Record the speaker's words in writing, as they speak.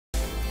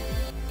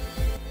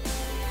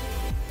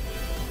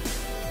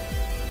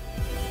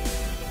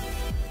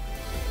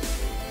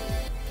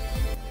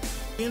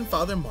Million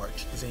Father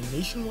March is a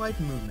nationwide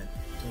movement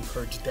to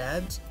encourage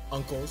dads,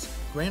 uncles,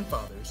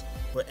 grandfathers,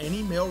 or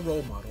any male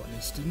role model in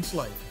a student's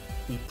life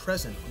to be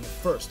present on the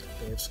first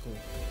day of school.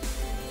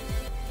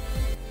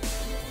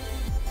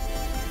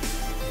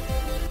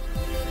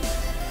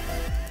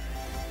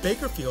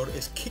 Bakerfield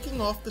is kicking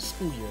off the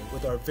school year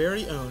with our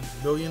very own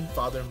Million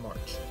Father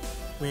March.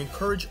 We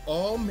encourage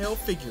all male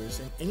figures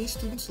in any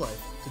student's life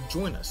to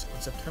join us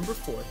on September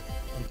 4th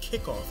and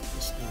kick off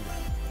the school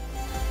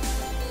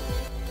year.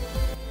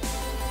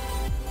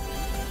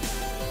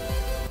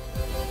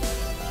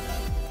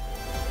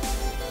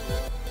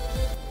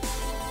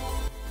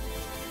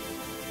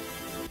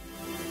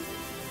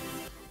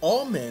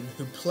 All men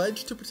who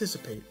pledge to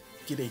participate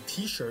get a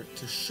t-shirt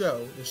to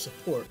show their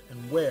support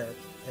and wear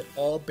at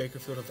all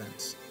Bakerfield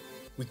events.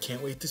 We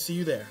can't wait to see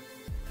you there.